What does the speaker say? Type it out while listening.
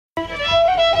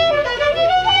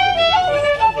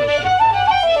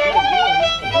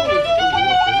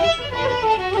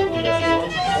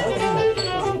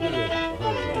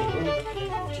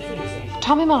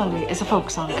Munnelly is a folk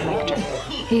song collector.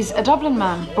 He's a Dublin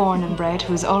man born and bred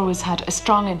who's always had a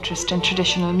strong interest in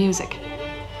traditional music.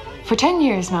 For 10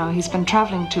 years now he's been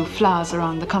travelling to Fleadhs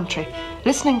around the country,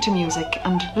 listening to music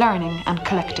and learning and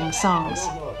collecting songs.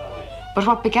 But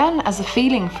what began as a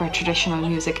feeling for traditional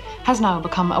music has now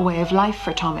become a way of life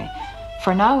for Tommy.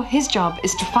 For now his job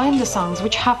is to find the songs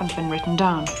which haven't been written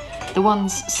down, the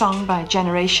ones sung by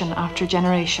generation after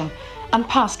generation and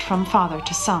passed from father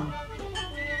to son.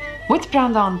 With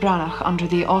Brandan Branach under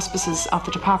the auspices of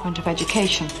the Department of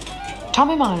Education,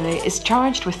 Tommy Munnelly is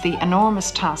charged with the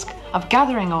enormous task of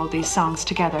gathering all these songs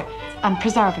together and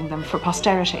preserving them for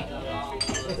posterity.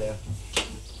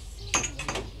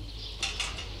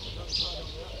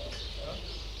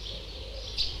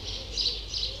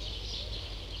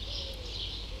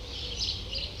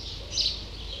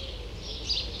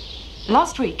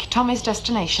 Last week, Tommy's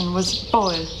destination was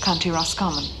Boyle, County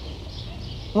Roscommon.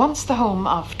 Once the home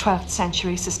of 12th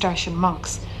century Cistercian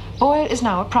monks, Boyle is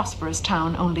now a prosperous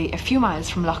town only a few miles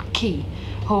from Lough Key,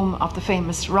 home of the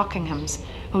famous Rockinghams,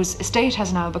 whose estate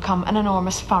has now become an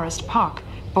enormous forest park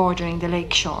bordering the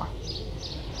lake shore.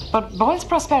 But Boyle's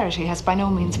prosperity has by no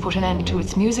means put an end to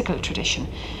its musical tradition.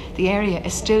 The area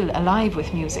is still alive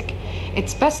with music.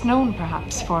 It's best known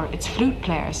perhaps for its flute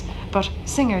players, but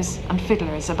singers and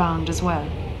fiddlers abound as well.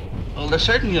 Well, there's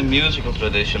certainly a musical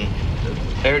tradition.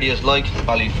 Areas like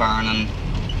Ballyfarnan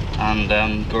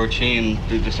and Gurteen,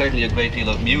 there's certainly a great deal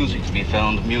of music to be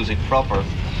found, music proper.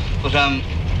 But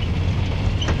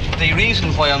the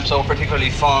reason why I'm so particularly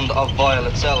fond of Boyle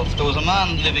itself, there was a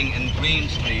man living in Green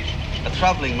Street, a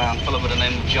travelling man, a fellow by the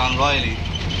name of John Reilly,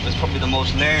 was probably the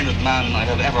most learned man I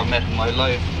have ever met in my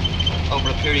life. Over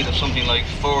a period of something like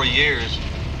 4 years,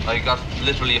 I got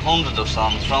literally hundreds of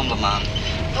songs from the man.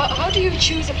 How do you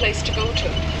choose a place to go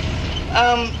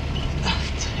to?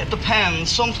 It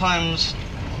depends. Sometimes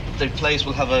the place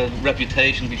will have a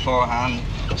reputation beforehand.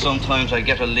 Sometimes I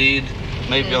get a lead.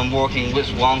 Maybe I'm working with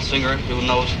one singer who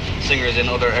knows singers in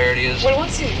other areas. Well,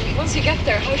 once you get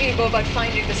there, how do you go about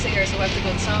finding the singers who have the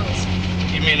good songs?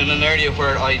 You mean in an area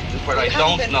where I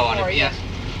don't know anything? Yes.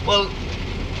 Well,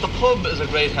 the pub is a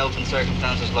great help in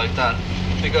circumstances like that,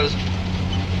 because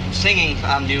singing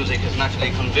and music is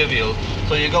naturally convivial.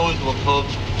 So you go into a pub,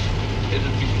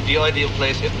 the ideal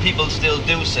place, if people still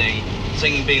do sing,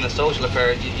 singing being a social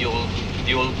affair,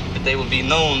 they will be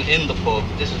known in the pub.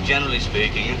 This is generally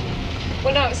speaking.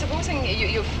 Well, now, supposing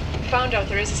you've found out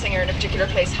there is a singer in a particular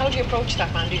place, how do you approach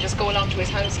that man? Do you just go along to his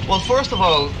house? Well, first of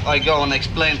all, I go and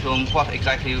explain to him what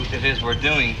exactly it is we're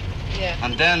doing. Yeah.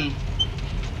 And then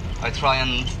I try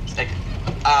and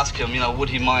ask him, would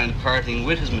he mind parting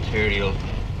with his material?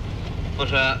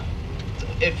 But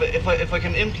if I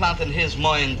can implant in his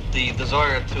mind the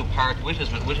desire to part with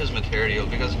his material,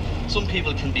 because some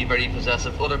people can be very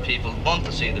possessive, other people want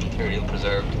to see the material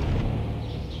preserved.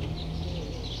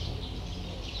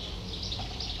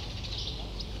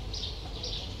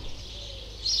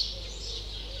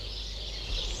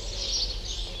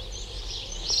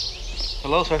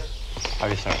 Hello, sir. How are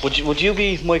you, sir? Would you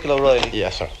be Michael O'Reilly?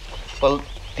 Yes, sir. Well,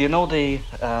 do you know the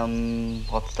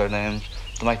what's their names?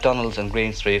 The McDonald's in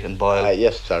Green Street in Boyle.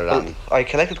 Yes, sir. Well, I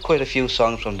collected quite a few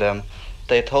songs from them.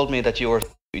 They told me that you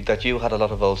had a lot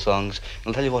of old songs.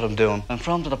 I'll tell you what I'm doing. I'm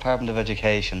from the Department of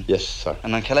Education. Yes, sir.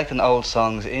 And I'm collecting old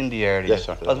songs in the area. Yes,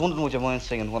 sir. I was wondering, would you mind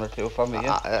singing one or two for me?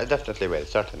 Yeah? I definitely will,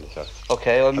 certainly, sir.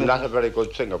 Okay. I'm not a very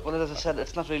good singer. Well, as I said,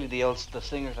 it's not really the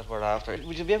singers that we're after.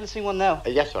 Would you be able to sing one now?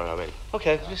 Yes, sir, I will.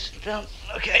 Okay, just down.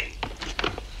 Okay.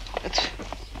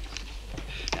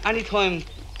 Any time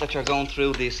that you're going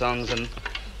through these songs, and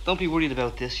don't be worried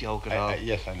about this yoke at all.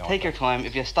 Yes, I know. Take your time.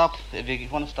 If you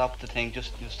want to stop to think,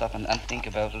 just stop and think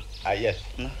about it. Yes.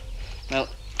 No? Now,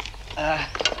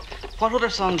 what other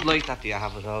songs like that do you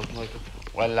have at all, Michael?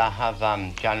 Well, I have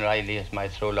John Reilly is my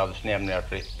true love's name near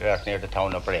the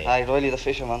town of Bray. Aye, Reilly the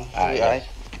fisherman. Aye.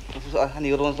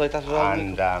 Any other ones like that at all?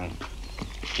 And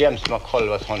James McCull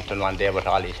was hunting one day with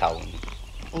Ollie Town.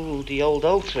 Oh, the old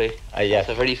oak tree. Yes.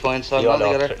 That's a very fine song. The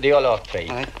old oak tree.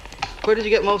 Aye. Where did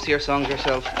you get most of your songs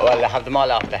yourself? Well, I have them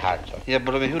all off the heart, sir. Yeah,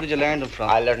 but I mean, who did you learn them from?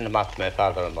 I learned them off my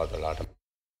father and mother, a lot of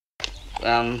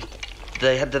them.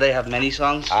 Did they have many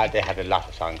songs? They had a lot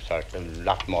of songs, sir. A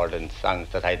lot more than songs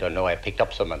that I don't know. I picked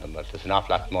up some of them, but there's an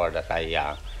awful lot more that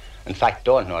I, in fact,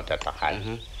 don't know that I had.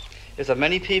 Mm-hmm. Is there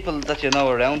many people that you know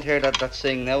around here that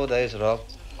sing nowadays at all?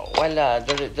 Well,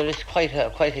 there is quite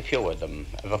a few of them.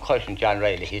 I've a cousin, John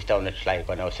Reilly, he's down at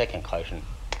Sligo now, second cousin.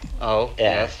 Oh,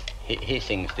 yes. he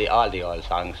sings all the old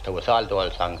songs to us, all the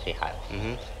old songs he has.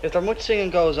 Is there much singing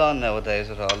goes on nowadays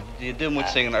at all? Do you do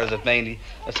much singing, or is it mainly...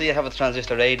 I see you have a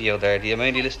transistor radio there. Do you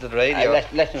mainly listen to the radio?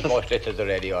 Listen mostly to the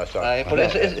radio, so.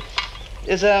 But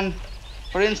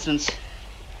for instance,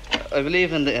 I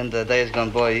believe in the days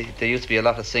gone by, there used to be a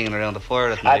lot of singing around the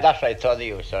fire at night. That's right, so they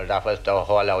used to. That was the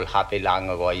whole old happy long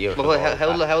ago, years ago.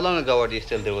 How long ago, or do you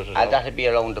still do it? That'd be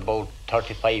around about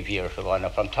 35 years ago. Now,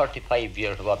 from 35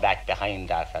 years ago back behind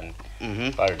that, and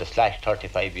for the slash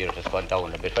 35 years, it's gone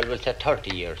down a bit. Well, we'll say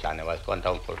 30 years, anyway. It's gone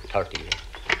down for 30 years.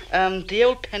 The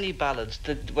old penny ballads,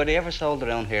 were they ever sold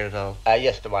around here at all?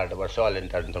 Yes, they were sold in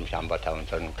Drumshanbo town.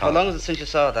 How long is it since you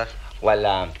saw that?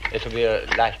 Well, it will be,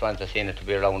 last ones I've seen it to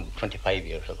be around 25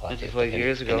 years ago. 25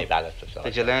 years ago? Penny ballads or so.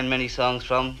 Did you learn many songs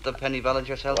from the penny ballads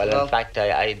yourself? Well, in fact,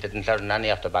 I didn't learn any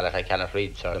of the ballads. I cannot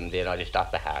read, so they only stop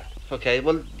the heart. Okay,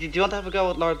 well, do you want to have a go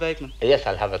at Lord Bateman? Yes,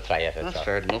 I'll have a try at it. That's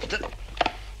fair enough.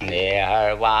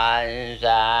 There was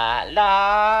a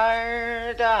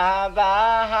lord of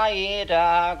a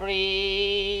high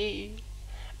degree,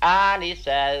 and he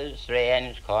says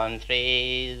strange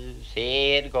countries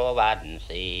he'd go and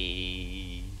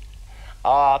see.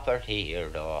 Upper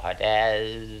hero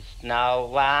is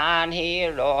now, and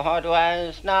hero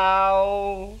was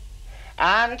now,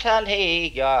 until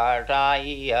he got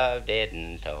I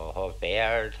didn't of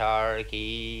bear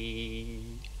turkey.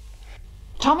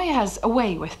 Tommy has a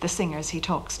way with the singers he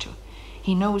talks to.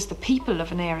 He knows the people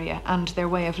of an area and their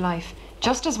way of life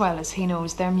just as well as he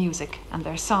knows their music and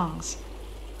their songs.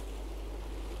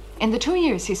 In the 2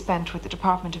 years he spent with the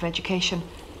Department of Education,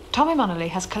 Tommy Munnelly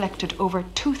has collected over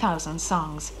 2,000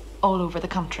 songs all over the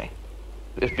country.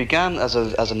 It began as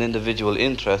an individual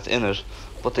interest in it,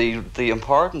 but the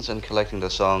importance in collecting the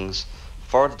songs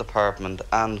for the department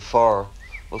and for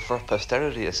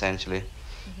posterity essentially,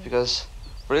 because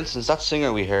for instance that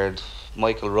singer we heard,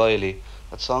 Michael Reilly,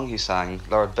 that song he sang,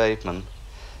 Lord Bateman,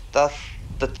 that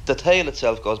the tale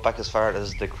itself goes back as far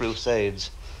as the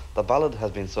Crusades. The ballad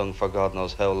has been sung for God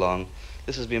knows how long.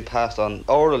 This has been passed on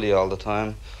orally all the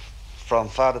time, from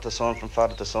father to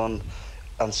son,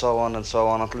 and so on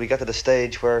until we get to the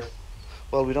stage where,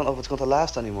 well, we don't know if it's going to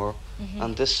last anymore.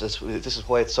 And this is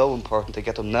why it's so important to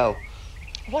get them now.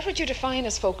 What would you define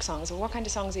as folk songs, or what kind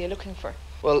of songs are you looking for?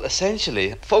 Well,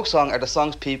 essentially, folk song are the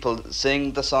songs people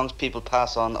sing, the songs people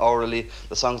pass on orally,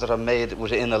 the songs that are made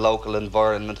within a local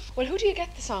environment. Well, who do you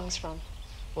get the songs from?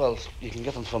 Well, you can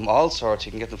get them from all sorts.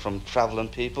 You can get them from travelling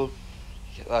people.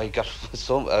 I got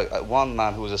one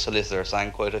man who was a solicitor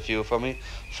sang quite a few for me.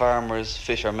 Farmers,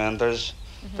 fishermen. There's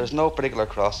no particular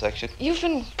cross section. You've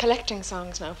been collecting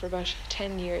songs now for about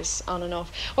 10 years on and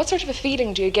off. What sort of a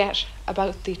feeling do you get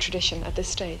about the tradition at this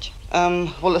stage?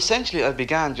 Well, essentially, I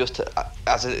began just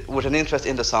with an interest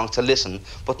in the songs to listen.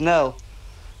 But now,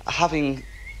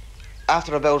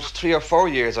 after about 3 or 4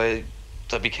 years, I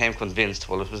became convinced,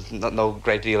 well, it was no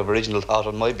great deal of original thought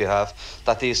on my behalf,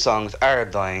 that these songs are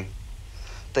dying.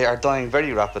 They are dying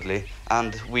very rapidly,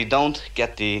 and we don't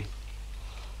get the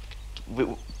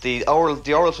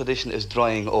oral tradition is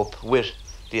drying up with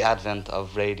the advent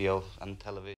of radio and television.